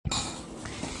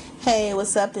Hey,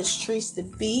 what's up? It's Treese the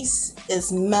Beast.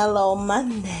 It's Mellow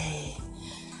Monday.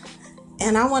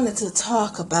 And I wanted to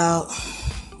talk about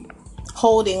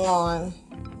holding on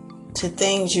to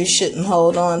things you shouldn't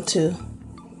hold on to.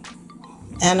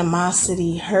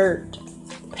 Animosity, hurt,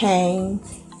 pain.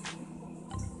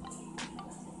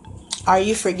 Are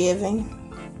you forgiving?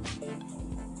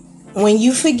 When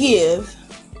you forgive,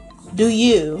 do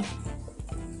you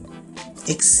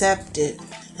accept it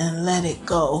and let it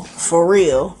go for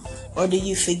real? Or do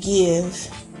you forgive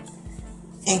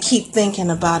and keep thinking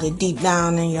about it deep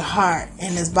down in your heart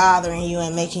and it's bothering you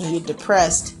and making you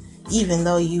depressed even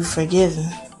though you've forgiven?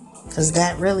 Because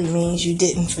that really means you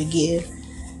didn't forgive.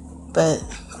 But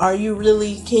can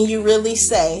you really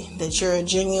say that you're a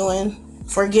genuine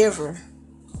forgiver?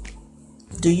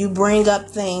 Do you bring up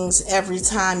things every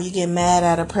time you get mad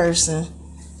at a person?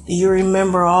 Do you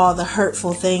remember all the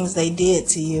hurtful things they did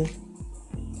to you?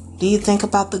 Do you think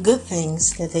about the good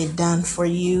things that they've done for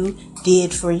you,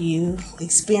 did for you,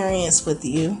 experienced with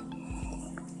you?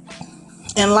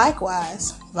 And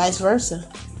likewise, vice versa.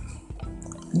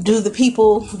 Do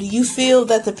you feel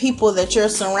that the people that you're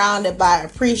surrounded by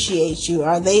appreciate you?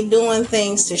 Are they doing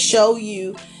things to show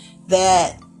you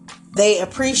that they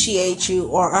appreciate you,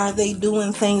 or are they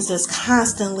doing things that's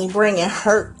constantly bringing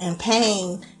hurt and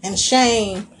pain and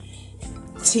shame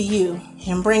to you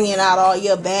and bringing out all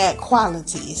your bad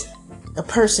qualities? The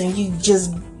person you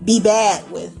just be bad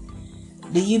with.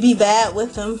 Do you be bad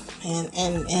with them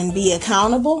and be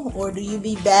accountable? Or do you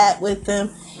be bad with them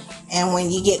and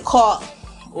when you get caught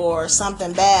or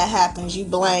something bad happens, you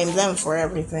blame them for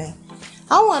everything?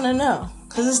 I want to know,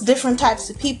 because there's different types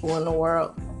of people in the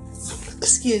world.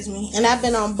 Excuse me. And I've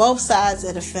been on both sides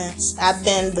of the fence. I've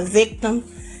been the victim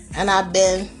and I've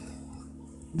been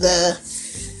the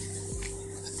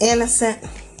innocent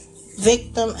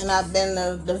victim, and I've been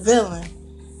the villain,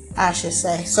 I should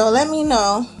say. So let me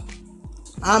know.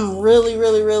 I'm really,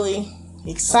 really, really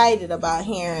excited about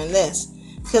hearing this,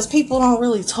 because people don't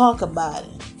really talk about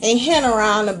it. They hint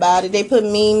around about it. They put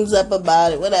memes up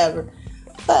about it, whatever.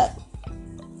 But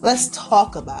let's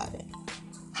talk about it.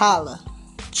 Holla.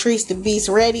 Treese the Beast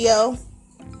Radio.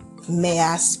 May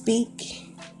I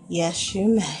speak? Yes, you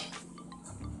may.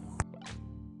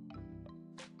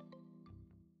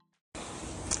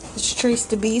 It's Treese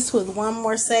the Beast with one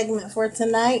more segment for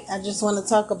tonight. I just want to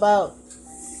talk about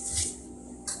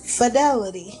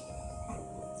fidelity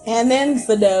and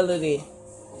infidelity.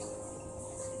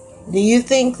 Do you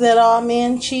think that all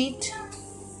men cheat?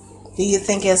 Do you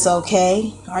think it's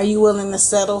okay? Are you willing to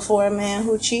settle for a man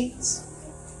who cheats?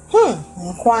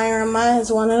 Inquiring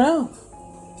minds want to know.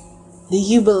 Do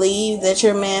you believe that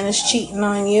your man is cheating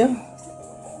on you?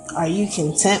 Are you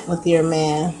content with your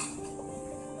man?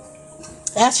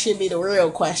 That should be the real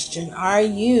question. Are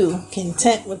you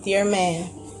content with your man?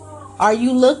 Are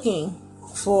you looking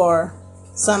for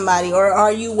somebody, or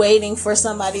are you waiting for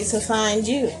somebody to find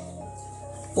you?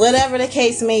 Whatever the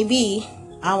case may be,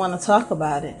 I want to talk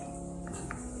about it.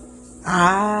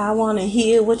 I want to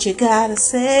hear what you gotta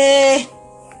say.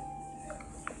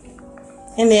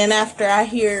 And then after I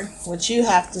hear what you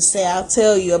have to say, I'll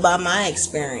tell you about my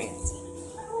experience.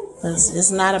 Because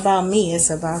it's not about me, it's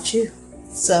about you.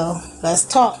 So let's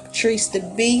talk. Treese the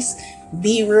Beast,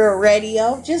 Be Real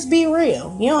Radio. Just be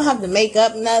real. You don't have to make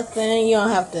up nothing. You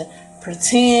don't have to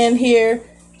pretend here.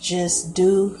 Just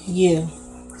do you.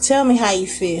 Tell me how you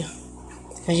feel,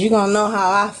 because you're going to know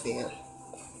how I feel.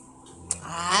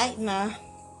 Alright, now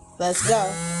let's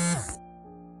go.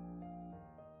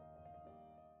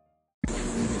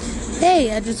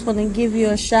 Hey, I just want to give you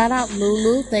a shout out,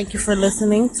 Lulu. Thank you for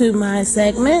listening to my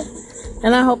segment.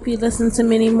 And I hope you listen to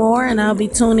many more, and I'll be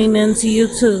tuning in to you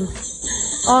too.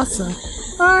 Awesome.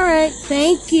 Alright,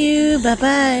 thank you.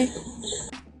 Bye-bye.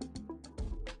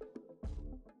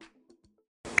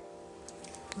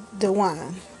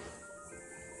 DeJuan,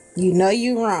 you know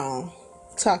you wrong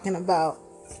talking about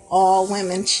all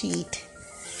women cheat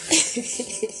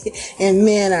and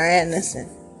men are innocent.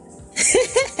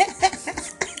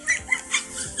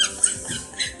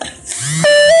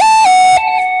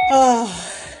 Oh,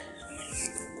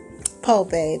 poor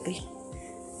baby.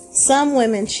 Some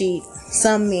women cheat,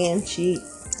 some men cheat.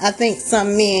 I think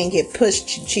some men get pushed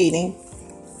to cheating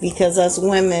because us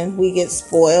women, we get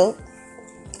spoiled.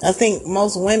 I think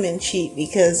most women cheat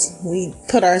because we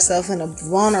put ourselves in a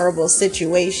vulnerable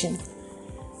situation.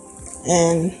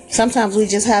 And sometimes we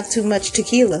just have too much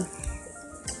tequila.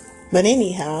 But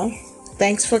anyhow,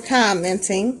 thanks for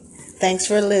commenting. Thanks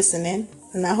for listening.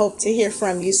 And I hope to hear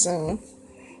from you soon.